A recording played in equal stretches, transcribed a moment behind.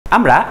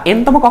আমরা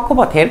nতম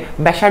কক্ষপথের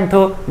ব্যাসার্ধ,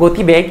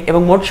 গতিবেগ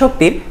এবং মোট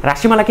শক্তির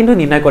রাশিমালা কিন্তু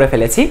নির্ণয় করে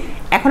ফেলেছি।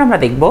 এখন আমরা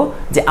দেখব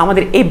যে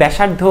আমাদের এই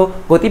ব্যাসার্ধ,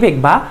 গতিবেগ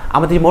বা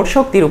আমাদের মোট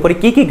শক্তির উপরে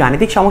কি কি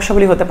গাণিতিক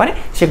সমস্যাগুলি হতে পারে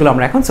সেগুলো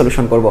আমরা এখন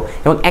সলিউশন করব,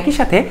 এবং একই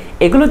সাথে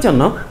এগুলোর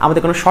জন্য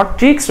আমাদের কোনো শর্ট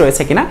ট্রিক্স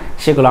রয়েছে কিনা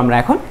সেগুলো আমরা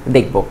এখন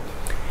দেখব।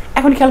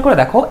 এখন খেয়াল করে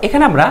দেখো,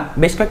 এখানে আমরা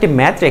বেশ কয়েকটি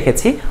ম্যাথ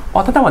রেখেছি।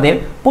 অর্থাৎ আমাদের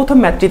প্রথম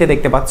ম্যাথটিতে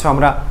দেখতে পাচ্ছ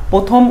আমরা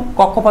প্রথম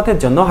কক্ষপথের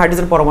জন্য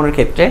হাইড্রোজেন পরমাণুর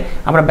ক্ষেত্রে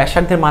আমরা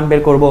ব্যাসার্ধের মান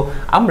বের করব,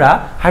 আমরা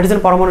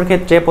হাইড্রোজেন পরমাণুর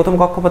ক্ষেত্রে প্রথম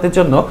কক্ষপথের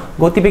জন্য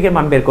গতিবেগের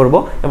মান বের করব,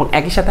 এবং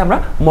একই সাথে আমরা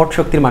মোট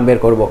শক্তির মান বের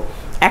করব।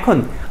 এখন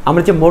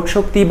আমরা যে মোট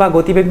শক্তি বা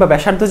গতিবেগ বা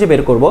ব্যাসার্ধ যে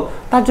বের করব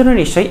তার জন্য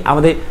নিশ্চয়ই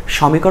আমাদের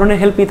সমীকরণের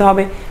হেল্প নিতে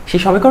হবে। সেই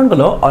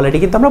সমীকরণগুলো অলরেডি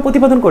কিন্তু আমরা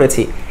প্রতিপাদন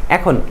করেছি।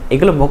 এখন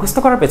এগুলো মুখস্থ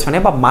করার পেছনে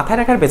বা মাথায়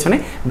রাখার পেছনে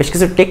বেশ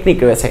কিছু টেকনিক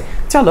রয়েছে।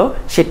 চলো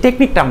সেই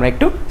টেকনিকটা আমরা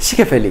একটু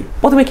শিখে ফেলি।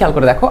 প্রথমে খেয়াল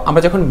করে দেখো,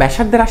 আমরা যখন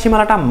ব্যাসার্ধের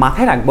রাশিমালাটা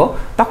মাথায় রাখবো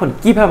তখন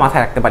কিভাবে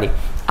মাথায় রাখতে পারি।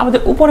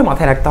 আমাদের উপরে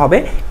মাথায় রাখতে হবে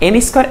n²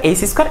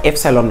 h²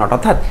 ε0,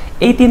 অর্থাৎ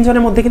এই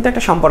তিনজনের মধ্যে কিন্তু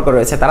একটা সম্পর্ক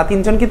রয়েছে। তারা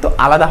তিনজন কিন্তু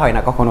আলাদা হয়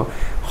না কখনো,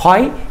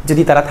 হয়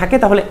যদি তারা থাকে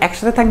তাহলে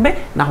একসাথে থাকবে,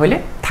 না হলে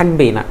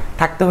থাকবেই না।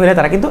 থাকতে হলে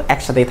তারা কিন্তু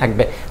একসাথেই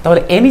থাকবে। তাহলে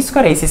n²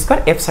 h²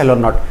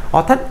 ε0,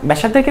 অর্থাৎ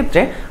ব্যাসার্ধের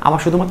ক্ষেত্রে আমার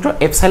শুধুমাত্র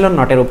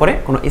ε0 এর উপরে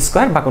কোনো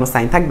স্কোয়ার বা কোনো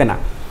সাইন থাকবে না।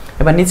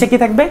 এবার নিচে কি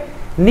থাকবে?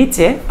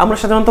 নিচে আমরা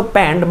সাধারণত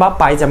প্যান্ট বা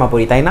পায়জামা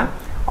পরি, তাই না?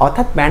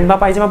 অর্থাৎ প্যান্ট বা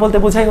পায়জামা বলতে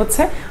বোঝাই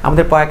হচ্ছে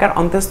আমাদের পয়াকার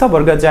অন্তস্থ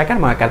বর্গীয় জয়াকার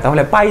ময়াকার,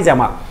 তাহলে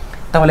পায়জামা।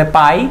 তাহলে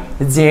পাই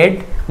জেড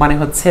মানে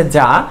হচ্ছে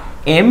যা,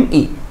 এম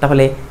ই,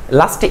 তাহলে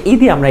লাস্টে ই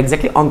দিয়ে আমরা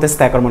এক্স্যাক্টলি অন্তস্থ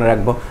আকার মনে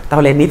রাখবো।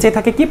 তাহলে নিচে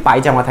থাকে কি?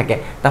 পায়জামা থাকে,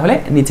 তাহলে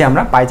নিচে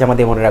আমরা পায়জামা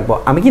দিয়ে মনে রাখবো।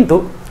 আমি কিন্তু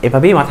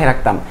এভাবেই মাথায়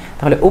রাখতাম।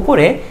 তাহলে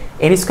উপরে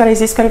n²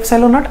 h²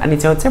 ε0 আর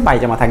নিচে হচ্ছে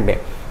পায়জামা থাকবে।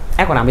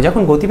 এখন আমি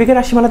যখন গতিবেগের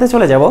রাশিমালাতে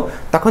চলে যাব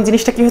তখন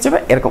জিনিসটা কি হয়ে যাবে?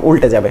 এরকম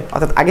উল্টে যাবে।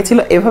 অর্থাৎ আগে ছিল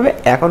এভাবে,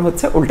 এখন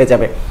হচ্ছে উল্টে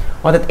যাবে।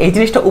 অর্থাৎ এই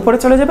জিনিসটা উপরে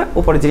চলে যাবে,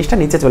 উপরের জিনিসটা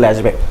নিচে চলে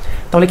আসবে।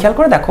 তাহলে খেয়াল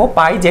করে দেখো,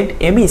 পাই জেড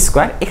এম ই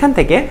স্কোয়ার, এখান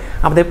থেকে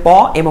আমাদের প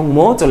এবং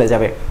মো চলে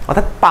যাবে,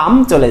 অর্থাৎ পাম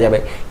চলে যাবে।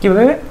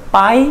 কীভাবে?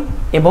 পাই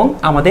এবং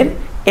আমাদের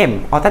এম,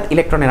 অর্থাৎ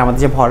ইলেকট্রনের আমাদের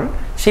যে ভর,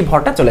 সেই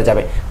ভরটা চলে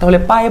যাবে। তাহলে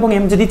পাই এবং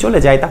এম যদি চলে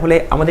যায় তাহলে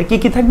আমাদের কি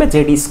কি থাকবে?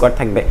 জেড ই স্কোয়ার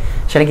থাকবে।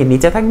 সেটা কি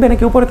নিচে থাকবে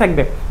নাকি উপরে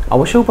থাকবে?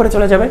 অবশ্যই উপরে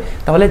চলে যাবে।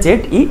 তাহলে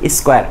জেড ই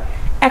স্কোয়ার।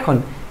 এখন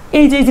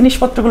এই যে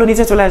জিনিসপত্রগুলো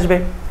নিচে চলে আসবে,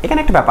 এখানে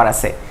একটা ব্যাপার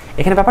আছে।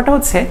 এখানে ব্যাপারটা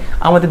হচ্ছে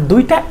আমাদের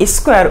দুইটা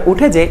স্কোয়ার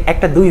উঠে যে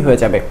একটা 2 হয়ে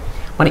যাবে,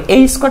 মানে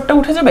এই স্কোয়ারটা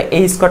উঠে যাবে,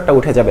 এই স্কোয়ারটা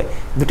উঠে যাবে,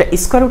 দুটা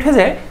স্কোয়ার উঠে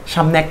যায়,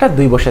 সামনে একটা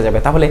 2 বসে যাবে।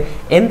 তাহলে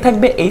এন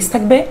থাকবে, এইচ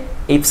থাকবে,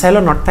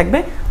 ε0 থাকবে,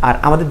 আর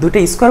আমাদের দুটো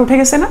স্কোয়ার উঠে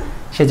গেছে না,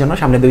 সেজন্য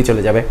সামনে 2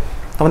 চলে যাবে।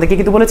 তোমাদেরকে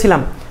কিন্তু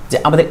বলেছিলাম যে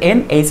আমাদের এন,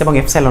 এইচ এবং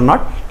ε0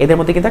 এদের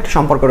মধ্যে কিন্তু একটা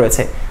সম্পর্ক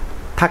রয়েছে।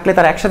 থাকলে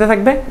তারা একসাথে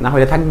থাকবে, না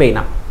হলে থাকবেই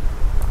না।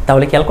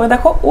 তাহলে খেয়াল করে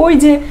দেখো, ওই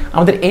যে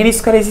আমাদের n²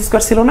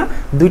 h² ছিল না,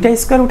 দুইটা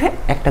স্কোয়ার উঠে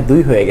একটা 2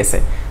 হয়ে গেছে।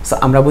 সো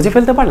আমরা বুঝে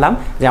ফেলতে পারলাম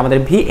যে আমাদের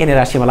ভি এন এর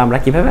রাশিমালা আমরা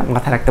কীভাবে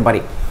মাথায় রাখতে পারি।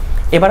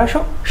 এবার আসো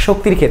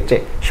শক্তির ক্ষেত্রে,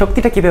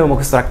 শক্তিটা কীভাবে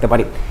মুখস্থ রাখতে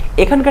পারি।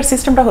 এখানকার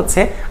সিস্টেমটা হচ্ছে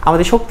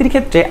আমাদের শক্তির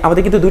ক্ষেত্রে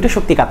আমাদের কিন্তু দুইটা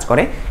শক্তি কাজ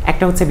করে,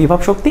 একটা হচ্ছে বিভব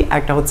শক্তি আর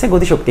একটা হচ্ছে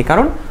গতিশক্তি।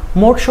 কারণ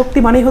মোট শক্তি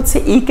মানেই হচ্ছে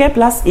ইকে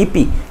প্লাস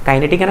ইপি,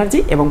 কাইনেটিক এনার্জি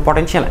এবং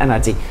পটেনশিয়াল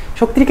এনার্জি।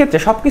 শক্তির ক্ষেত্রে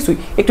সব কিছুই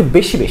একটু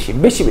বেশি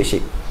বেশি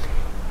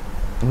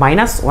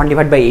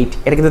 -1/8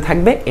 এটা কিন্তু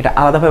থাকবে, এটা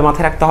আলাদাভাবে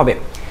মাথায় রাখতে হবে।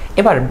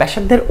 এবার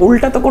ব্যাসার্ধের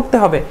উল্টা তো করতে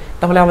হবে,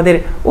 তাহলে আমাদের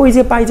ওই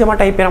যে পায়জামা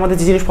টাইপের আমাদের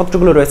যে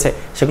জিনিসপত্রগুলো রয়েছে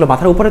সেগুলো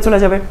মাথার উপরে চলে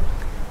যাবে।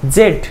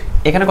 জেড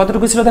এখানে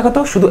কতটুকু ছিল দেখো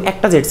তো? শুধু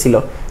একটা জেড ছিল,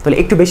 তাহলে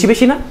একটু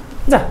বেশি না,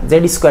 যা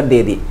জেড স্কোয়ার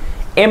দিয়ে দিই।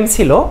 এম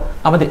ছিল,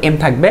 আমাদের এম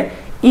থাকবে।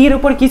 ই এর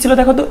উপর কি ছিল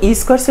দেখো তো? ই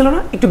স্কোয়ার ছিল না,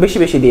 একটু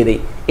বেশি দিয়ে দিই,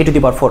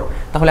 a⁴।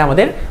 তাহলে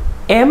আমাদের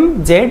এম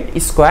জেড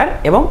স্কোয়ার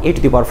এবং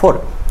a⁴,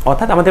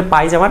 অর্থাৎ আমাদের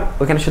পায়জামার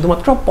ওইখানে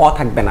শুধুমাত্র প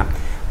থাকবে না,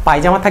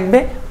 পায়জামা থাকবে,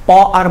 প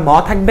আর ম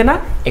থাকবে না,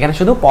 এখানে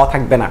শুধু প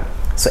থাকবে না।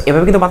 সো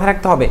এভাবে কিন্তু মাথায়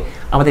রাখতে হবে।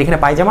 আমাদের এখানে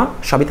পায়জামা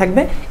সবই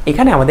থাকবে,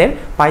 এখানে আমাদের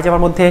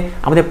পায়জামার মধ্যে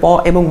আমাদের প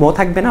এবং ম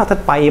থাকবে না, অর্থাৎ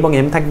পাই এবং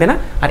এম থাকবে না,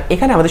 আর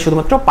এখানে আমাদের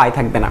শুধুমাত্র পাই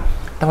থাকবে না।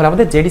 তাহলে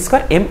আমাদের জেড²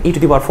 এম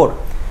e⁴।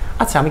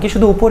 আচ্ছা, আমি কি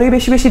শুধু উপরেই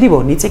বেশি দিব,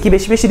 নিচে কি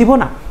বেশি দিব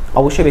না?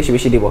 অবশ্যই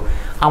বেশি দিব।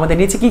 আমাদের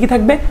নিচে কি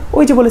থাকবে?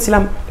 ওই যে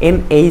বলেছিলাম এন,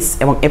 এইচ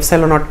এবং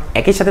ε0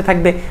 একই সাথে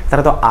থাকবে,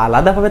 তারা তো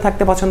আলাদাভাবে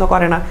থাকতে পছন্দ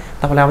করে না।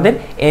 তাহলে আমাদের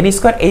n²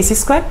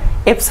 h²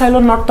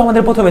 ε0 তো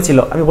আমাদের প্রথমে ছিল,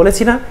 আমি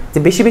বলেছি না যে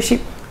বেশি,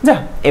 যা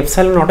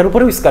ε0 এর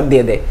উপরেও স্কোয়ার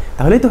দিয়ে দে,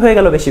 তাহলেই তো হয়ে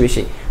গেল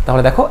বেশি।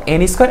 তাহলে দেখো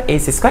n²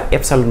 h²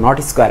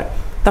 ε0²।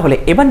 তাহলে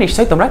এবার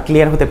নিশ্চয়ই তোমরা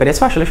ক্লিয়ার হতে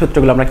পেরেছো আসলে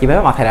সূত্রগুলো আমরা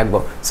কিভাবে মাথায় রাখবো।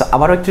 সো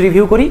আবারও একটু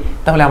রিভিউ করি।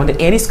 তাহলে আমাদের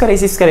n²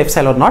 h²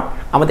 ε0,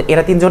 আমাদের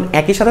এরা তিনজন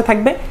একই সাথে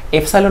থাকবে,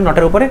 ε0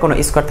 এর উপরে কোনো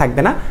স্কোয়ার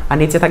থাকবে না, আর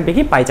নিচে থাকবে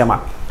কি? পায়জামা।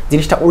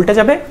 জিনিসটা উল্টে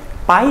যাবে,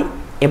 পাই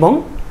এবং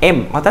এম,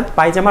 অর্থাৎ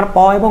পায়জামার প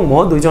এবং ম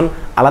দুইজন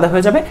আলাদা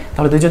হয়ে যাবে।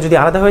 তাহলে দুইজন যদি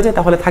আলাদা হয়ে যায়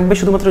তাহলে থাকবে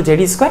শুধুমাত্র জেড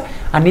স্কোয়ার,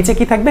 আর নিচে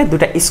কি থাকবে?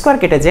 দুটা স্কোয়ার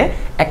কেটে যে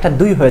একটা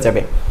 2 হয়ে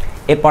যাবে।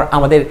 এরপর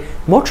আমাদের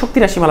মোট শক্তি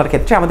রাশিমালার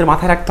ক্ষেত্রে আমাদের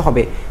মাথায় রাখতে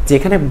হবে যে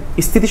এখানে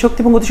স্থিতিশক্তি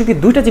এবং গতিশক্তি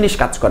দুইটা জিনিস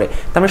কাজ করে,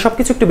 তার মানে সব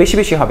কিছু একটু বেশি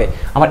বেশি হবে।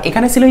 আমার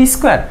এখানে ছিল ই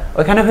স্কোয়ার,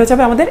 ওইখানে হয়ে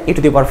যাবে আমাদের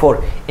e⁴,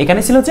 এখানে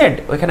ছিল জেড,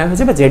 ওইখানে হয়ে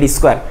যাবে জেড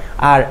স্কোয়ার।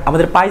 আর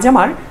আমাদের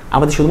পাইজামার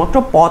আমাদের শুধুমাত্র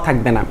প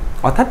থাকবে না,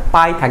 অর্থাৎ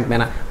পাই থাকবে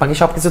না, বাকি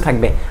সব কিছু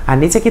থাকবে। আর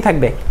নিচে কি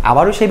থাকবে,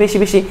 আবারও সেই বেশি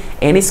বেশি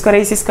n square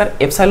H square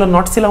epsilon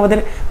not ছিল আমাদের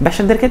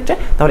ব্যাসার্ধের ক্ষেত্রে,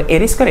 তাহলে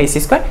n square H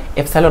square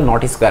epsilon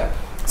not square.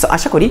 So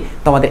আশা করি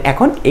তোমাদের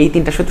এখন এই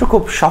তিনটা সূত্র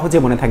খুব সহজে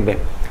মনে থাকবে।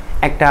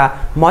 একটা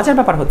মজার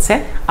ব্যাপার হচ্ছে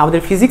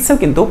আমাদের ফিজিক্সেও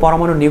কিন্তু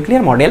পরমাণু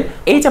নিউক্লিয়ার মডেল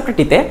এই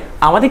চ্যাপ্টারটিতে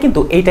আমাদের কিন্তু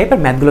এই টাইপের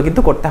ম্যাথগুলো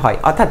কিন্তু করতে হয়,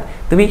 অর্থাৎ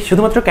তুমি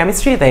শুধুমাত্র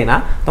কেমিস্ট্রি তাই না,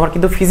 তোমার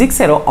কিন্তু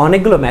ফিজিক্সেরও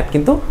অনেকগুলো ম্যাথ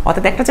কিন্তু,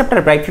 অর্থাৎ একটা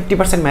চ্যাপ্টার প্রায়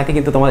 50% ম্যাথই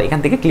কিন্তু তোমার এখান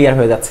থেকে ক্লিয়ার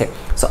হয়ে যাচ্ছে।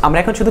 সো আমরা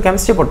এখন শুধু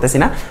কেমিস্ট্রি পড়তেছি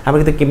না, আমরা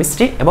কিন্তু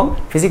কেমিস্ট্রি এবং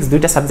ফিজিক্স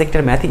দুইটা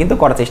সাবজেক্টের ম্যাথই কিন্তু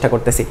করার চেষ্টা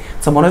করতেছি।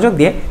 সো মনোযোগ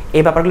দিয়ে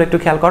এই ব্যাপারগুলো একটু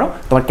খেয়াল করো,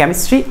 তোমার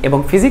কেমিস্ট্রি এবং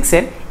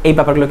ফিজিক্সের এই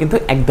ব্যাপারগুলো কিন্তু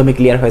একদমই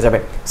ক্লিয়ার হয়ে যাবে।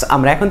 সো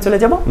আমরা এখন চলে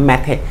যাব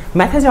ম্যাথে।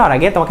 ম্যাথে যাওয়ার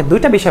আগে তোমাকে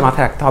দুইটা বিষয়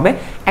মাথায় রাখতে হবে।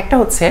 একটা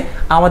হচ্ছে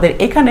আমাদের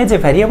এখানে যে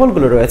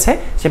ভ্যারিয়েবলগুলো রয়েছে,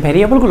 সেই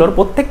ভ্যারিয়েবলগুলোর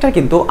প্রত্যেকটা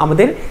কিন্তু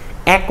আমাদের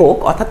একক,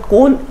 অর্থাৎ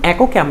কোন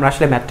এককে আমরা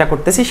আসলে ম্যাথটা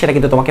করতেছি সেটা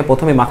কিন্তু তোমাকে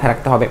প্রথমে মাথায়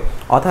রাখতে হবে।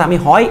 অর্থাৎ আমি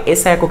হয়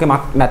এসআই এককে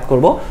ম্যাথ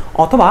করব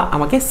অথবা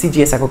আমাকে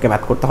সিজিএস এককে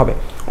ম্যাথ করতে হবে।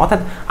 অর্থাৎ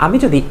আমি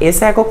যদি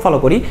এসআই একক ফলো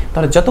করি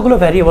তাহলে যতগুলো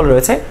ভ্যারিয়েবল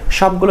রয়েছে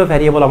সবগুলো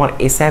ভ্যারিয়েবল আমার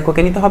এসআই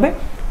এককে নিতে হবে,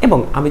 এবং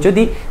আমি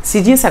যদি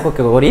সিজিএস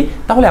এককে করি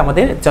তাহলে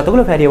আমাদের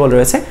যতগুলো ভ্যারিয়েবল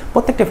রয়েছে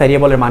প্রত্যেকটা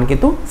ভ্যারিয়েবলের মান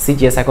কিন্তু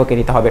সিজিএস এককে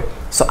নিতে হবে।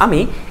 সো আমি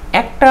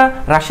একটা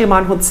রাশির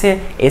মান হচ্ছে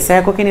এসআই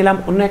এককে নিলাম,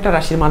 অন্য একটা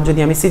রাশির মান যদি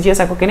আমি সিজিএস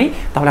এককে নিই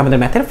তাহলে আমাদের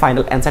ম্যাথের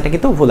ফাইনাল অ্যান্সারটা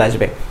কিন্তু ভুল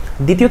আসবে।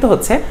 দ্বিতীয়ত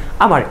হচ্ছে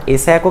আমার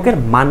এসআই এককের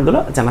মানগুলো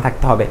জানা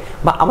থাকতে হবে,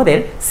 বা আমাদের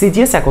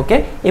সিজিএস এককে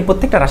এই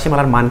প্রত্যেকটা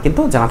রাশিমালার মান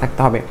কিন্তু জানা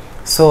থাকতে হবে।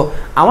 সো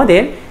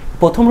আমাদের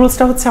প্রথম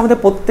রুলসটা হচ্ছে আমাদের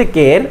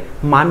প্রত্যেকের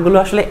মানগুলো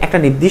আসলে একটা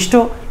নির্দিষ্ট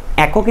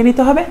এককে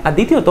নিতে হবে, আর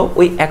দ্বিতীয়ত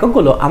ওই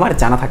এককগুলো আমার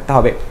জানা থাকতে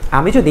হবে।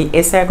 আমি যদি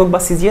এসআই একক বা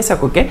সিজিএস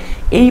এককে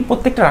এই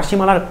প্রত্যেকটা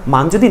রাশিমালার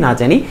মান যদি না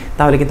জানি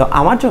তাহলে কিন্তু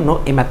আমার জন্য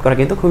এই ম্যাথ করা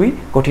কিন্তু খুবই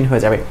কঠিন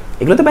হয়ে যাবে।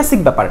 এগুলো তো বেসিক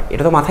ব্যাপার,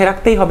 এটা তো মাথায়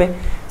রাখতেই হবে।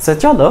 সো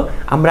চলো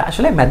আমরা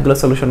আসলে ম্যাথগুলো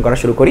সলিউশন করা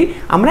শুরু করি।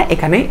 আমরা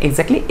এখানে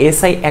এক্স্যাক্টলি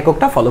এসআই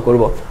এককটা ফলো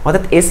করব,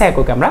 অর্থাৎ এসআই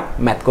এককে আমরা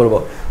ম্যাথ করব।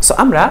 সো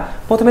আমরা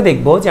প্রথমে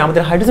দেখব যে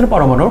আমাদের হাইড্রোজেন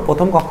পরমাণুর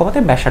প্রথম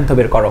কক্ষপথের ব্যাসার্ধ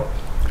বের করো।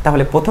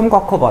 তাহলে প্রথম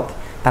কক্ষপথ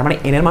তার মানে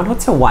n এর মান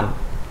হচ্ছে 1।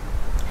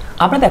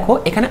 আমরা দেখো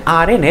এখানে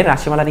Rn এর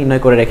রাশিমালা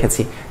নির্ণয় করে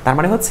রেখেছি, তার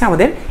মানে হচ্ছে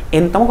আমাদের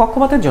nতম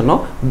কক্ষপথের জন্য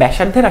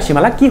ব্যাসার্ধের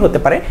রাশিমালা কি হতে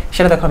পারে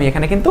সেটা দেখো আমি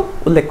এখানে কিন্তু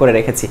উল্লেখ করে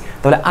রেখেছি।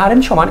 তাহলে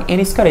Rn সমান n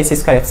square h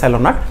square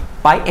epsilon not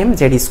pi m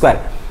Z square.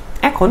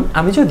 এখন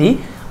আমি যদি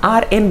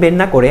Rn বের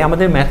না করে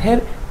আমাদের ম্যাথের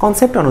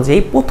কনসেপ্ট অনুযায়ী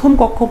প্রথম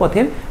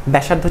কক্ষপথের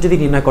ব্যাসার্ধ যদি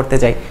নির্ণয় করতে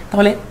যাই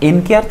তাহলে n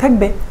কি আর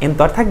থাকবে? n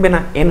তো আর থাকবে না,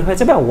 n হয়ে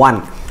যাবে 1।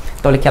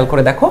 তাহলে খেয়াল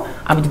করে দেখো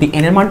আমি যদি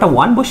n এর মানটা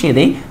 1 বসিয়ে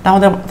দেই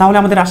তাহলে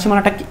আমাদের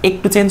রাশিমালাটা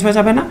একটু চেঞ্জ হয়ে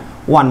যাবে না?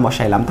 1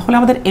 বসাইলাম, তাহলে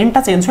আমাদের nটা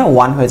চেঞ্জ হয়ে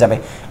 1 হয়ে যাবে।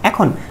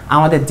 এখন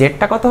আমাদের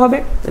জেডটা কত হবে?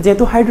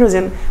 যেহেতু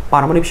হাইড্রোজেন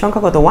পারমাণবিক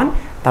সংখ্যা কত 1,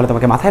 তাহলে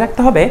তোমাকে মাথায়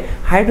রাখতে হবে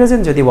হাইড্রোজেন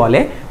যদি বলে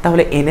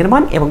তাহলে n এর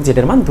মান এবং জেড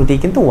এর মান দুটোই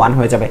কিন্তু 1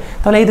 হয়ে যাবে।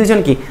 তাহলে এই দুজন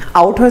কি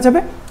আউট হয়ে যাবে?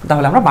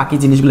 তাহলে আমরা বাকি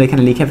জিনিসগুলো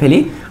এখানে লিখে ফেলি।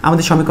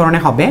 আমাদের সমীকরণে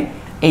হবে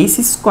h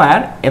স্কয়ার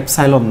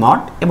এপসাইলন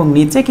নট এবং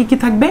নিচে কি কি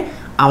থাকবে?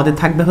 আমাদের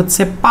থাকবে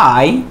হচ্ছে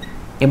পাই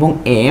এবং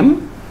m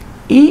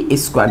ই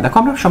স্কয়ার। দেখো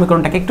আমরা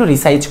সমীকরণটাকে একটু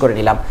রিসাইজ করে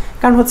নিলাম,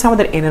 কারণ হচ্ছে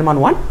আমাদের n এর মান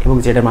 1 এবং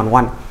z এর মান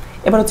 1।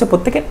 এবার হচ্ছে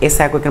প্রত্যেকের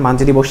এসআই এককের মান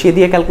যদি বসিয়ে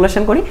দিয়ে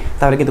ক্যালকুলেশন করি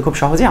তাহলে কিন্তু খুব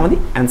সহজে আমাদের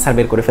অ্যান্সার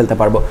বের করে ফেলতে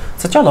পারবো।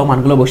 সো চলো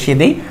মানগুলো বসিয়ে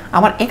দেই।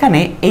 আমার এখানে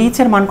h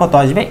এর মান কত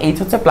আসবে? h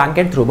হচ্ছে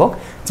প্ল্যাঙ্কের ধ্রুবক,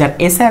 যার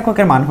এসআই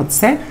এককের মান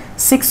হচ্ছে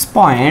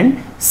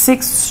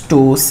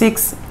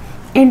 6.626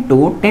 ইন্টু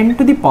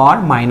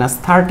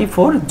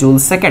 10⁻⁻34 জুল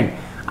সেকেন্ড।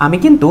 আমি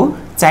কিন্তু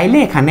চাইলে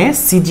এখানে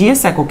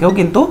সিজিএস এককেও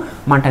কিন্তু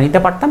মানটা নিতে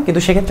পারতাম, কিন্তু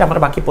সেক্ষেত্রে আমার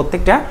বাকি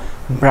প্রত্যেকটা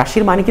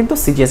রাশির মানই কিন্তু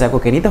সিজিএস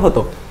এককে নিতে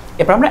হতো।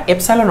 এরপর আমরা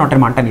এপসাইলন নটের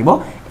মানটা নিব।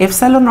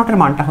 এপসাইলন নটের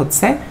মানটা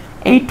হচ্ছে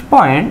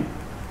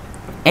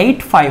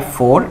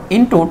 8.854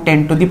 into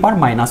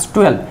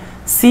 10⁻⁻12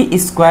 C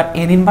square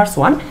n inverse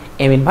 1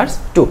 m inverse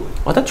 2,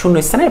 অর্থাৎ শূন্য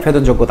স্থানের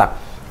ভেদন যোগ্যতা।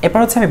 এরপর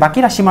হচ্ছে আমি বাকি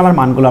রাশিমালার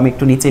মানগুলো আমি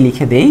একটু নিচে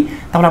লিখে দেই।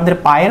 তাহলে আমাদের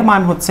পায়ের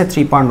মান হচ্ছে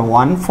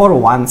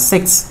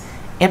 3.1416।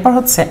 এরপর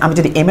হচ্ছে আমি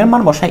যদি m এর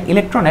মান বসাই,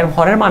 ইলেকট্রনের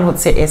ভরের মান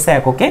হচ্ছে এসআই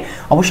এককে,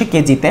 অবশ্যই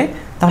কেজিতে,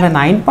 তাহলে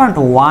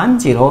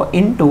 9.10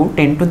 ইন্টু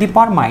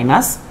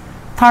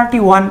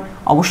 10⁻31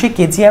 অবশ্যই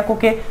কেজি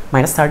এককে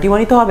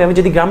 -31ই তো হবে। আমি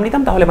যদি গ্রাম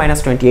নিতাম তাহলে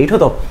 -28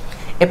 হতো।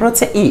 এরপর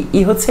হচ্ছে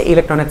ই হচ্ছে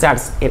ইলেকট্রনের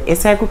চার্জ, এর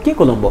এসআই একক কি?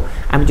 কুলম্ব।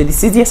 আমি যদি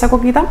সিজিএস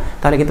একক নিতাম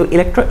তাহলে কিন্তু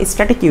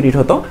ইলেকট্রোস্ট্যাটিক ইউনিট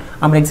হতো।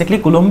 আমরা এক্স্যাক্টলি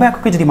কুলম্ব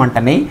এককে যদি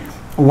মানটা নেই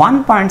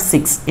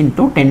 1.6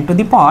 ইন্টু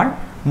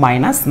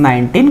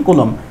 10⁻⁻19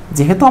 কুলম্ব।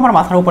 যেহেতু আমার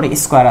মাথার উপরে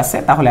স্কোয়ার আছে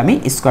তাহলে আমি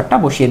স্কোয়ারটা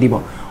বসিয়ে দিব,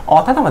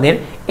 অর্থাৎ আমাদের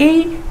এই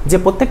যে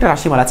প্রত্যেকটা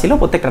রাশিমালা ছিল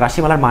প্রত্যেকটা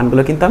রাশিমালার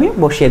মানগুলো কিন্তু আমি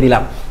বসিয়ে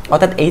দিলাম।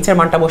 অর্থাৎ এইচ এর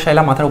মানটা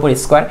বসাইলাম মাথার উপর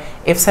স্কোয়ার,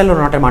 এপসাইলন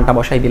নটের মানটা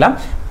বসাই দিলাম,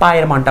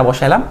 পায়ের মানটা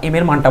বসাইলাম, এম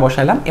এর মানটা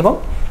বসাইলাম এবং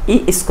ই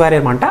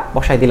স্কোয়ারের মানটা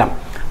বসাই দিলাম।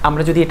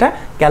 আমরা যদি এটা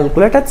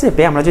ক্যালকুলেটর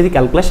চেপে আমরা যদি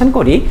ক্যালকুলেশন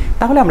করি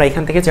তাহলে আমরা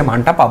এখান থেকে যে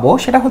মানটা পাবো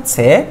সেটা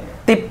হচ্ছে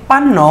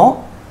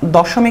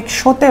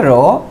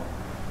 53.17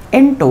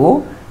 into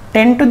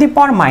 10 to the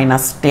power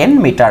 -10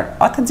 metre.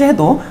 অর্থাৎ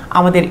যেহেতু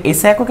আমাদের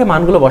এসআই এককে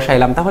মানগুলো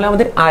বসাইলাম, তাহলে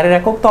আমাদের আর এর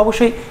একক তো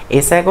অবশ্যই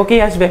এসআই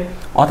এককেই আসবে,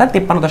 অর্থাৎ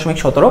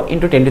 53.17 ×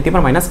 10 টু দি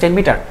পাওয়ার -10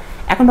 মিটার।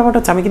 এখন ব্যাপারটা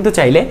হচ্ছে আমি কিন্তু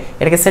চাইলে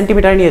এটাকে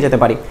সেন্টিমিটারে নিয়ে যেতে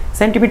পারি।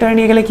 সেন্টিমিটারে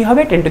নিয়ে গেলে কি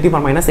হবে, 10 টু দি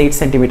পাওয়ার -8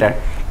 সেন্টিমিটার।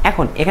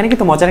 এখন এখানে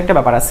কিন্তু মজার একটা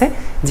ব্যাপার আছে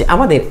যে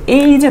আমাদের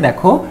এই যে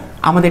দেখো,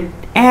 আমাদের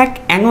 1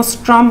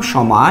 অ্যাংস্ট্রম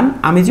সমান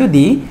আমি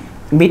যদি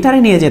মিটারে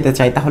নিয়ে যেতে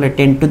চাই তাহলে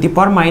 10 টু দি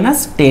পাওয়ার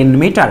 -10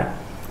 মিটার।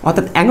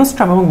 অর্থাৎ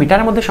অ্যাংস্ট্রম এবং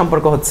মিটারের মধ্যে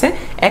সম্পর্ক হচ্ছে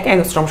 1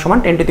 অ্যাংস্ট্রম সমান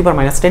 10 টু দি পাওয়ার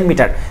 -10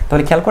 মিটার।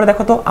 তাহলে খেয়াল করে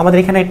দেখো তো, আমাদের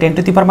এখানে 10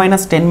 টু দি পাওয়ার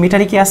 -10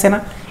 মিটারই কি আসে না?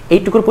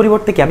 এইটুকুর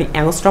পরিবর্তে কি আমি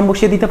অ্যাংস্ট্রম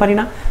বসিয়ে দিতে পারি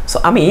না? সো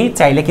আমি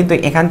চাইলে কিন্তু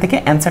এখান থেকে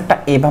অ্যান্সারটা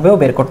এভাবেও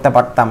বের করতে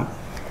পারতাম,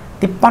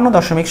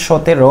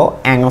 53.17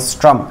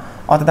 অ্যাংস্ট্রম।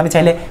 অর্থাৎ আমি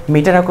চাইলে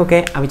মিটার এককে,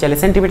 আমি চাইলে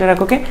সেন্টিমিটার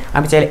এককে,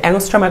 আমি চাইলে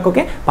অ্যাংস্ট্রম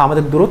এককে, বা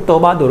আমাদের দূরত্ব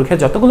বা দৈর্ঘ্যের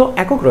যতগুলো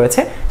একক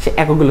রয়েছে সেই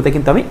এককগুলোতে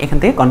কিন্তু আমি এখান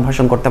থেকে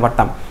কনভার্সন করতে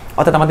পারতাম।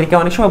 অর্থাৎ আমাদেরকে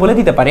অনেক সময় বলে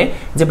দিতে পারে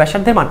যে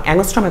ব্যাসার্ধের মান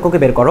অ্যাংস্ট্রম এককে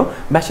বের করো,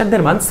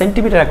 ব্যাসার্ধের মান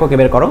সেন্টিমিটার এককে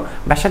বের করো,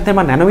 ব্যাসার্ধের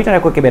মান ন্যানোমিটার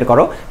এককে বের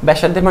করো,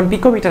 ব্যাসার্ধের মান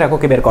পিকোমিটার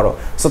এককে বের করো।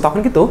 সো তখন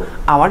কিন্তু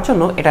আমার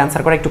জন্য এটা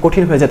অ্যান্সার করা একটু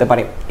কঠিন হয়ে যেতে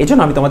পারে। এই জন্য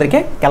আমি তোমাদেরকে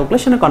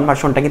ক্যালকুলেশনের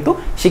কনভার্সনটা কিন্তু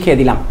শিখিয়ে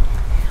দিলাম।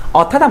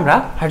 অর্থাৎ আমরা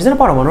হাইড্রোজেন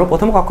পরমাণুর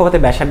প্রথম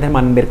কক্ষপথের ব্যাসার্ধের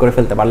মান বের করে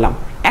ফেলতে পারলাম।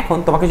 এখন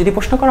তোমাকে যদি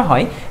প্রশ্ন করা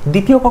হয়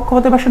দ্বিতীয়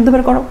কক্ষপথের ব্যাসার্ধ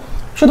বের করো,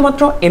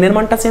 শুধুমাত্র n এর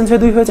মানটা চেঞ্জ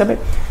হয়ে 2 হয়ে যাবে।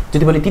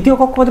 যদি বলি তৃতীয়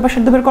কক্ষপথের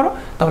ব্যাসার্ধ বের করো,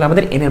 তাহলে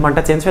আমাদের n এর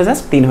মানটা চেঞ্জ হয়ে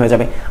জাস্ট 3 হয়ে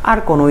যাবে, আর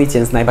কোনোই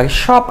চেঞ্জ নাই, বাকি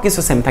সব কিছু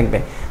সেম থাকবে।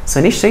 সো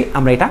নিশ্চয়ই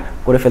আমরা এটা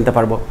করে ফেলতে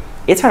পারবো।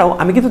 এছাড়াও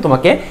আমি কিন্তু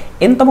তোমাকে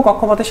nতম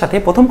কক্ষপথের সাথে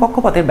প্রথম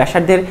কক্ষপথের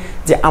ব্যাসার্ধের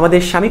যে আমাদের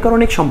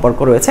সমীকরণিক সম্পর্ক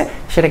রয়েছে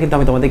সেটা কিন্তু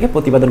আমি তোমাদেরকে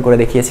প্রতিপাদন করে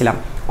দেখিয়েছিলাম।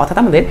 অর্থাৎ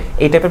আমাদের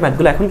এই টাইপের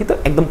ম্যাথগুলো এখন কিন্তু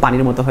একদম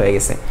পানির মতো হয়ে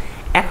গেছে।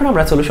 এখন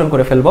আমরা সলিউশন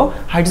করে ফেলবো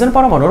হাইড্রোজেন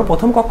পরমাণুর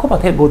প্রথম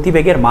কক্ষপথের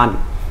গতিবেগের মান।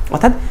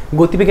 অর্থাৎ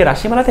গতিবেগের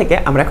রাশিমালা থেকে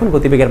আমরা এখন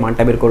গতিবেগের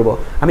মানটা বের করব।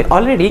 আমি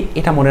অলরেডি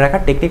এটা মনে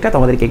রাখার টেকনিকটা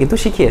তোমাদেরকে কিন্তু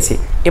শিখিয়েছি।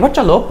 এবার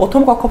চলো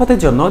প্রথম কক্ষপথের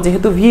জন্য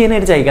যেহেতু vn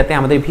এর জায়গাতে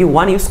আমাদের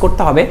v1 ইউজ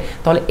করতে হবে,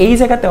 তাহলে এই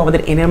জায়গাতে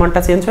আমাদের n এর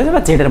মানটা চেঞ্জ হয়ে যাবে,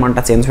 z এর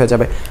মানটা চেঞ্জ হয়ে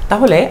যাবে।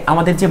 তাহলে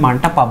আমাদের যে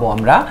মানটা পাবো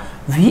আমরা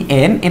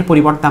vn এর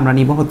পরিবর্তে আমরা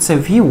নিব হচ্ছে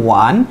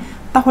v1।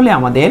 তাহলে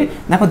আমাদের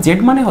দেখো z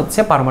মানে হচ্ছে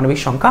পারমাণবিক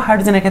সংখ্যা,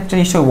 হাইড্রোজেনের ক্ষেত্রে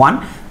নিশ্চয়ই 1।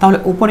 তাহলে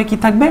উপরে কি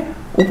থাকবে,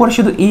 উপরে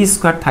শুধু e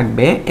স্কয়ার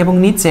থাকবে এবং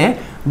নিচে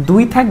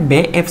 2 থাকবে,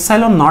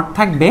 এপসাইলন নট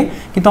থাকবে,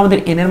 কিন্তু আমাদের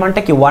n এর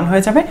মানটা কি 1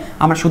 হয়ে যাবে।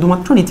 আমরা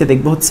শুধুমাত্র নিচে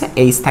দেখব হচ্ছে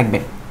h থাকবে।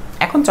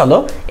 এখন চলো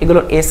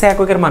এগুলোর এসআই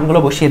এককের মানগুলো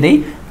বসিয়ে দেই।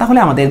 তাহলে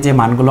আমাদের যে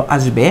মানগুলো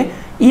আসবে,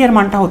 e এর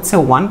মানটা হচ্ছে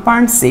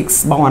 1.6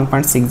 বা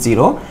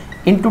 1.60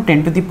 ইন্টু 10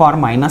 টু দি পাওয়ার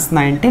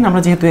 -19।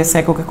 আমরা যেহেতু এসআই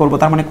এককে করবো,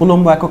 তার মানে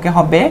কুলম্ব এককে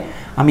হবে,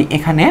 আমি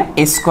এখানে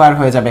a স্কয়ার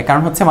হয়ে যাবে,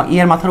 কারণ হচ্ছে ই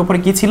এর মাথার উপরে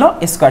কি ছিল,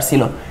 a স্কয়ার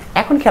ছিল।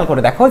 এখন খেয়াল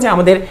করে দেখো যে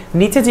আমাদের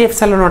নিচে যে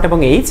এপসাইলন নট এবং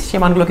h সেই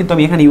মানগুলো কিন্তু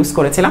আমি এখানে ইউজ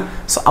করেছিলাম।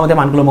 সো আমাদের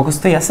মানগুলো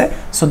মুখস্থই আছে।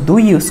 সো 2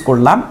 ইউজ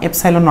করলাম,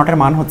 এপসাইলন নটের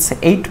মান হচ্ছে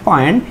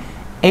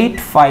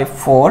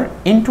 8.854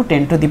 ইন্টু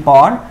 10 টু দি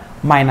পাওয়ার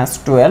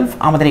 -12।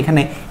 আমাদের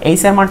এখানে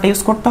h এর মানটা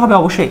ইউজ করতে হবে,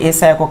 অবশ্যই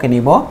এসআই এককে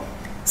নিব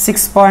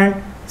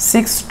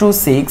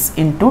 6.626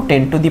 into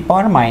 10 to the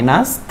power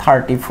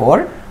 -34।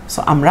 So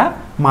আমরা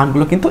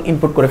মানগুলো কিন্তু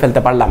ইনপুট করে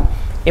ফেলতে পারলাম।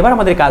 এবার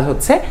আমাদের কাজ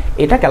হচ্ছে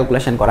এটা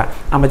ক্যালকুলেশন করা।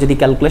 আমরা যদি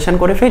ক্যালকুলেশন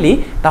করে ফেলি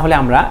তাহলে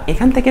আমরা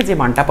এখান থেকে যে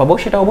মানটা পাবো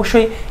সেটা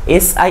অবশ্যই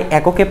এসআই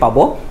এককে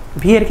পাবো।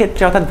 ভি এর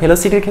ক্ষেত্রে অর্থাৎ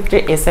ভেলোসিটির ক্ষেত্রে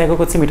এসআই একক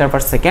হচ্ছে মিটার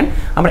পার সেকেন্ড।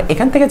 আমরা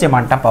এখান থেকে যে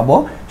মানটা পাবো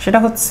সেটা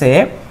হচ্ছে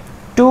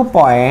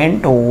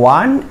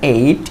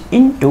 2.18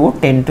 into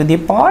 10 to the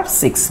power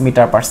 6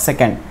 metre per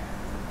second.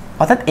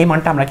 অর্থাৎ এই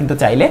মানটা আমরা কিন্তু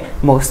চাইলে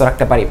মুখস্থ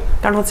রাখতে পারি,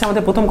 কারণ হচ্ছে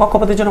আমাদের প্রথম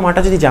কক্ষপথের জন্য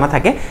মানটা যদি জানা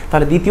থাকে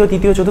তাহলে দ্বিতীয়,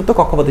 তৃতীয়, চতুর্থ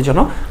কক্ষপথের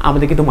জন্য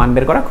আমাদের কিন্তু মান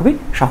বের করা খুবই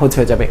সহজ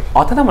হয়ে যাবে।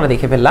 অর্থাৎ আমরা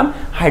দেখে ফেললাম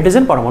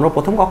হাইড্রোজেন পরমাণুর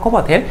প্রথম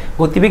কক্ষপথের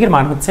গতিবেগের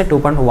মান হচ্ছে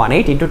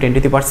 2.18 into 10 to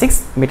the power 6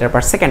 metre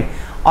per second.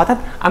 অর্থাৎ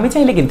আমি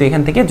চাইলে কিন্তু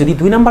এখান থেকে যদি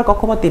 2 নম্বর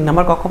কক্ষপথ, 3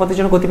 নম্বর কক্ষপথের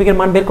জন্য গতিবেগের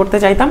মান বের করতে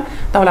চাইতাম,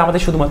 তাহলে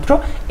আমাদের শুধুমাত্র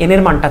n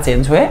এর মানটা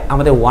চেঞ্জ হয়ে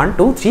আমাদের 1,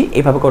 2, 3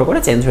 এইভাবে করে করে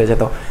চেঞ্জ হয়ে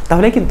যেত।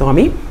 তাহলে কিন্তু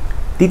আমি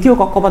দ্বিতীয়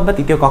কক্ষপথ বা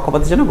তৃতীয়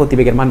কক্ষপথের জন্য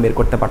গতিবেগের মান বের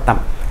করতে পারতাম।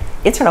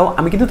 এছাড়াও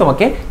আমি কিন্তু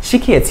তোমাকে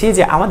শিখিয়েছি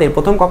যে আমাদের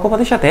প্রথম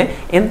কক্ষপথের সাথে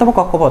nতম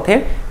কক্ষপথের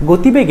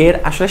গতিবেগের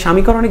আসলে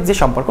সমীকরণিক যে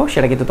সম্পর্ক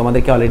সেটা কিন্তু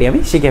তোমাদেরকে অলরেডি আমি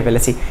শিখিয়ে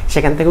ফেলেছি।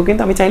 সেখান থেকেও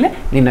কিন্তু আমি চাইলে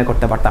নির্ণয়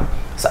করতে পারতাম।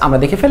 সো আমরা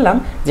দেখে ফেললাম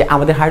যে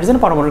আমাদের হাইড্রোজেন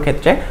পরমাণুর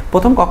ক্ষেত্রে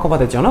প্রথম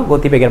কক্ষপথের জন্য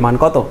গতিবেগের মান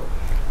কত।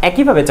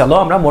 একইভাবে চলো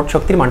আমরা মোট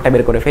শক্তির মানটা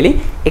বের করে ফেলি।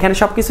 এখানে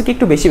সব কিছু কি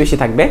একটু বেশি বেশি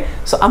থাকবে।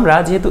 সো আমরা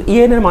যেহেতু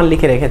en এর মান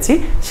লিখে রেখেছি,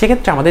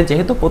 সেক্ষেত্রে আমাদের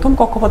যেহেতু প্রথম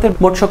কক্ষপথের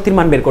মোট শক্তির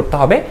মান বের করতে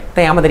হবে,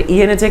 তাই আমাদের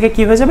en এর জায়গায়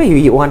কি হয়ে যাবে,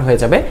 e1 হয়ে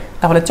যাবে।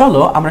 তাহলে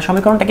চলো আমরা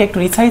সমীকরণটাকে একটু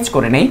রিসাইজ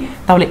করে নেই।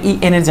 তাহলে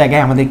en এর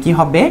জায়গায় আমাদের কি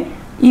হবে,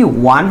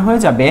 e1 হয়ে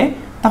যাবে।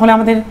 তাহলে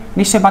আমাদের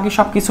নিশ্চয়ই বাকি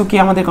সব কিছু কি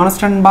আমাদের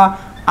কনস্ট্যান্ট বা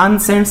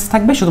আনচেঞ্জ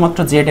থাকবে, শুধুমাত্র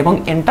z এবং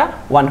nটা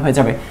 1 হয়ে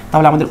যাবে।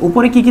 তাহলে আমাদের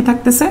উপরে কি কি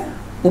থাকতেছে,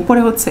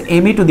 উপরে হচ্ছে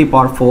me টু দি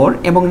পাওয়ার 4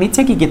 এবং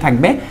নিচে কি কি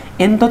থাকবে,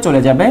 n তো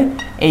চলে যাবে,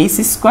 h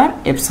square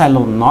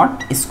epsilon not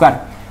square.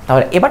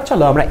 তাহলে এবার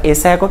চলো আমরা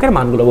এসআই এককের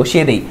মানগুলো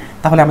বসিয়ে দেই।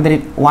 তাহলে আমাদের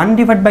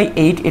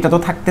 1/8 এটা তো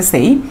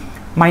থাকতেছেই,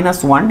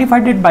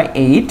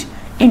 -1/8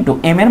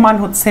 m এর মান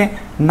হচ্ছে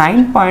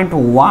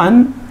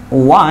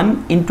 9.11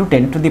 ইন্টু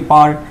 10 টু দি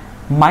পাওয়ার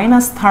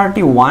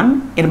 -31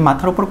 এর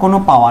মাথার উপর কোনো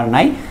পাওয়ার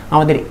নাই,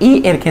 আমাদের e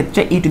এর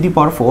ক্ষেত্রে e⁴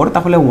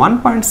 তাহলে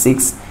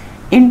 1.6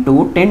 ইন্টু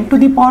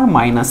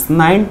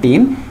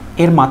 10⁻⁻19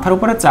 এর মাথার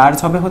উপরে চার্জ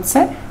হবে হচ্ছে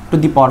 ⁴।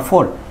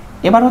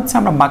 এবার হচ্ছে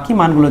আমরা বাকি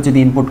মানগুলো যদি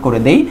ইনপুট করে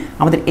দেই,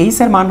 আমাদের এইচ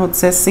এর মান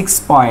হচ্ছে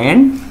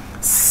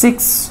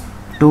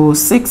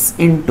 6.626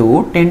 ইন্টু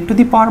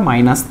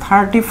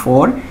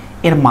 10⁻⁻34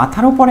 এর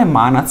মাথার উপরে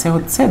মান আছে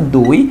হচ্ছে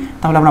 2,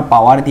 তাহলে আমরা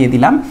পাওয়ার দিয়ে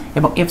দিলাম।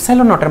 এবং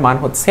এপসাইলন নটের মান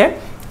হচ্ছে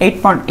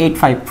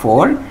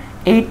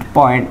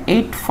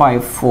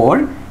 8.854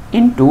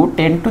 ইন্টু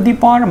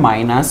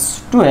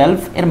 10⁻⁻12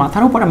 এর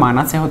মাথার উপরে মান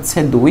আছে হচ্ছে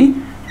 2,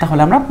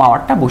 তাহলে আমরা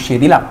পাওয়ারটা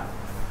বসিয়ে দিলাম।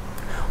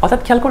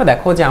 অর্থাৎ খেয়াল করে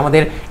দেখো যে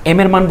আমাদের এম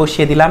এর মান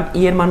বসিয়ে দিলাম,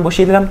 ই এর মান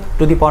বসিয়ে দিলাম,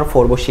 ⁴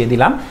 বসিয়ে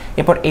দিলাম,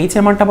 এরপর এইচ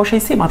এর মানটা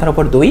বসাইছি মাথার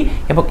উপর 2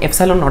 এবং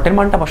এপসাইলন নটের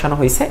মানটা বসানো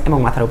হয়েছে এবং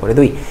মাথার উপরে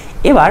 2।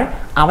 এবার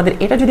আমাদের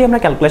এটা যদি আমরা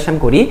ক্যালকুলেশন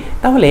করি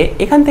তাহলে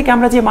এখান থেকে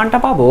আমরা যে মানটা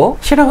পাবো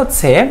সেটা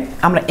হচ্ছে,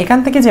 আমরা এখান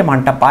থেকে যে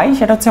মানটা পাই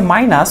সেটা হচ্ছে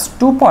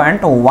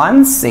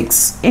 -2.16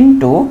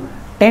 ইন্টু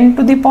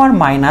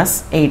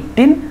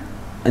 10⁻⁻18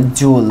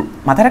 জুল।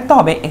 মাথায় রাখতে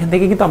হবে এখান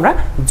থেকে কিন্তু আমরা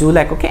জুল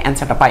এককে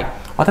অ্যান্সারটা পাই,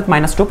 অর্থাৎ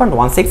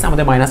 -2.16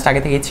 আমাদের মাইনাসটা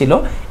আগে থেকে ছিল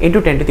ইন্টু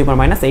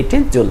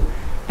 10⁻⁻18 জুল।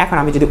 এখন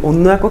আমি যদি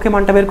অন্য এককে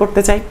মানটা বের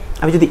করতে চাই,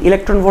 আমি যদি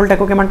ইলেকট্রন ভোল্ট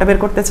এককে মানটা বের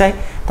করতে চাই,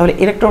 তাহলে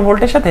ইলেকট্রন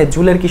ভোল্টের সাথে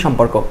জুলের কি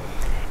সম্পর্ক?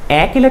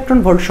 1 ইলেকট্রন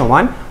ভোল্ট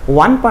সমান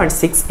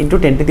 1.6 ইন্টু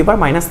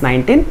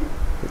 10⁻⁻19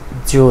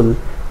 জুল।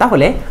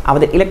 তাহলে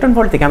আমাদের ইলেকট্রন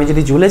ভোল্ট থেকে আমি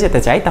যদি জুলে যেতে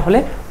চাই তাহলে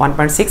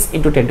 1.6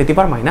 ইন্টু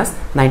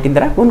 10⁻⁻19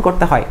 দ্বারা গুণ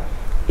করতে হয়।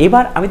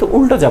 এবার আমি তো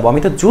উল্টো যাব,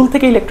 আমি তো জুল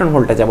থেকে ইলেকট্রন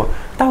ভোল্টে যাব,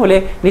 তাহলে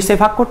নিশ্চয়ই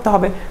ভাগ করতে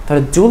হবে।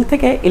 তাহলে জুল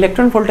থেকে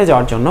ইলেকট্রন ভোল্টে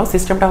যাওয়ার জন্য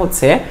সিস্টেমটা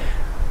হচ্ছে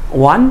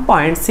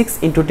 1.6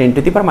 ইন্টু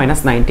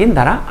 10⁻⁻19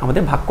 দ্বারা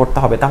আমাদের ভাগ করতে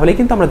হবে, তাহলে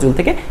কিন্তু আমরা জুল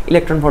থেকে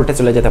ইলেকট্রন ভোল্টে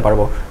চলে যেতে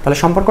পারবো। তাহলে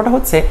সম্পর্কটা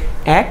হচ্ছে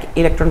 1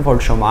 ইলেকট্রন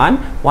ভোল্ট সমান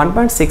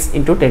 1.6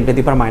 ইন্টু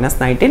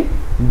 10⁻⁻19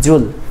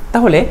 জুল।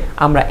 তাহলে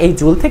আমরা এই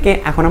জুল থেকে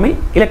এখন আমি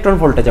ইলেকট্রন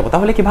ভোল্টে যাব,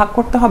 তাহলে কি ভাগ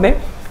করতে হবে?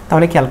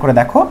 তাহলে খেয়াল করে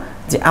দেখো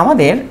যে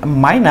আমাদের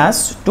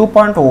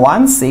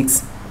 -2.16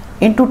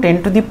 ইন্টু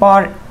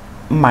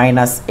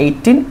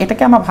 10⁻⁻18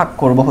 এটাকে আমরা ভাগ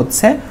করব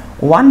হচ্ছে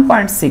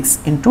 1.6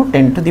 ইন্টু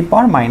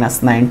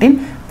 10⁻⁻19,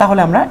 তাহলে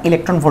আমরা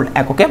ইলেকট্রন ভোল্ট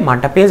এককে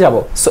মানটা পেয়ে যাব।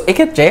 সো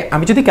এক্ষেত্রে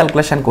আমি যদি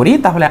ক্যালকুলেশন করি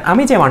তাহলে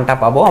আমি যে মানটা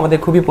পাবো, আমাদের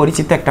খুবই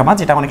পরিচিত একটা মান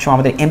যেটা অনেক সময়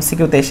আমাদের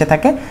এমসিকিউতে এসে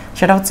থাকে,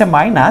 সেটা হচ্ছে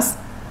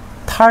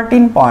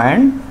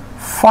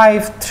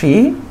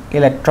 -13.53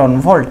 ইলেকট্রন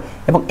ভোল্ট।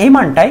 এবং এই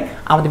মানটাই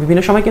আমাদের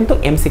বিভিন্ন সময় কিন্তু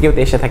এমসিকিউতে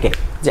এসে থাকে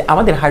যে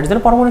আমাদের হাইড্রোজেন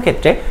পরমাণুর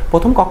ক্ষেত্রে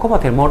প্রথম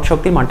কক্ষপথের মোট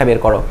শক্তির মানটা বের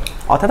করো।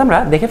 অর্থাৎ আমরা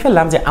দেখে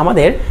ফেললাম যে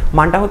আমাদের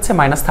মানটা হচ্ছে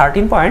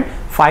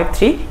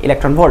 -13.53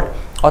 ইলেকট্রন ভোল্ট,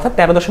 অর্থাৎ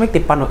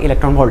 13.53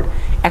 ইলেকট্রন ভোল্ট।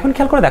 এখন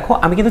খেয়াল করে দেখো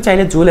আমি কিন্তু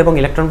চাইলে জুল এবং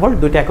ইলেকট্রন ভোল্ট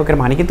দুইটা এককের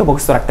মানে কিন্তু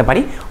মুখস্থ রাখতে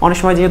পারি। অনেক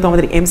সময় যেহেতু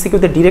আমাদের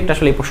এমসিকিউতে ডিরেক্ট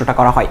আসলে এই প্রশ্নটা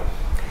করা হয়,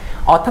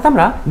 অর্থাৎ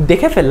আমরা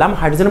দেখে ফেললাম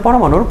হাইড্রোজেন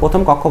পরমাণুর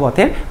প্রথম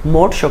কক্ষপথের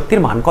মোট শক্তির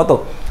মান কত।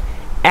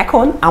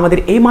 এখন আমাদের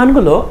এই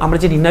মানগুলো আমরা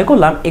যে নির্ণয়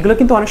করলাম এগুলো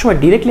কিন্তু অনেক সময়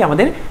ডিরেক্টলি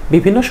আমাদের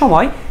বিভিন্ন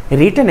সময়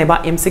রিটেনে বা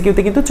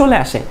এমসিকিউতে কিন্তু চলে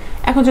আসে।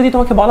 এখন যদি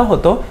তোমাকে বলা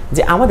হতো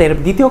যে আমাদের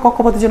দ্বিতীয়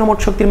কক্ষপথের জন্য মোট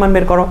শক্তির মান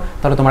বের করো,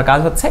 তাহলে তোমার কাজ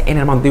হচ্ছে এন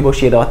এর মান 2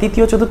 বসিয়ে দেওয়া,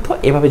 তৃতীয় চতুর্থ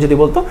এভাবে যদি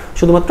বলতো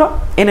শুধুমাত্র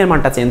এন এর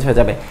মানটা চেঞ্জ হয়ে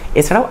যাবে।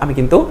 এছাড়াও আমি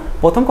কিন্তু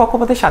প্রথম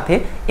কক্ষপথের সাথে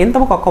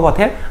এনতম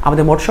কক্ষপথের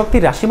আমাদের মোট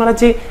শক্তির রাশিমালার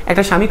যে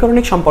একটা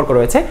সমীকরণিক সম্পর্ক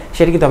রয়েছে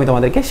সেটা কিন্তু আমি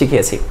তোমাদেরকে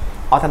শিখিয়েছি।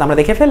 অর্থাৎ আমরা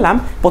দেখে ফেললাম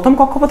প্রথম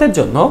কক্ষপথের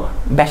জন্য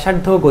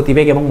ব্যাসার্ধ,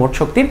 গতিবেগ এবং মোট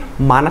শক্তির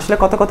মান আসলে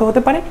কত কত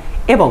হতে পারে,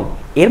 এবং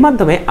এর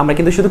মাধ্যমে আমরা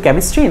কিন্তু শুধু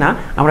কেমিস্ট্রি না,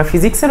 আমরা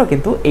ফিজিক্সেরও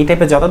কিন্তু এই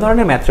টাইপের যত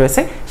ধরনের ম্যাথ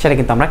রয়েছে সেটা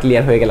কিন্তু আমরা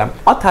ক্লিয়ার হয়ে গেলাম।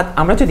 অর্থাৎ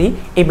আমরা যদি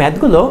এই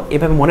ম্যাথগুলো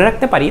এভাবে মনে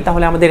রাখতে পারি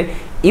তাহলে আমাদের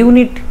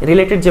ইউনিট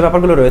রিলেটেড যে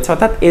ব্যাপারগুলো রয়েছে,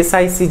 অর্থাৎ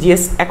এসআই,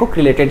 সিজিএস একক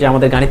রিলেটেড যে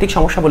আমাদের গাণিতিক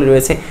সমস্যাগুলো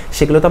রয়েছে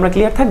সেগুলো তো আমরা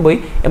ক্লিয়ার থাকবোই,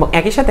 এবং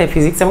একই সাথে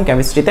ফিজিক্স এবং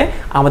কেমিস্ট্রিতে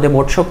আমাদের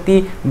মোট শক্তি,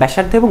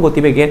 ব্যাসার্ধ এবং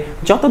গতিবেগের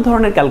যত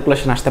ধরনের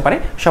ক্যালকুলেশন আসতে পারে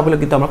সবগুলো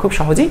কিন্তু আমরা খুব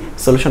সহজেই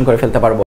সলিউশন করে ফেলতে পারবো।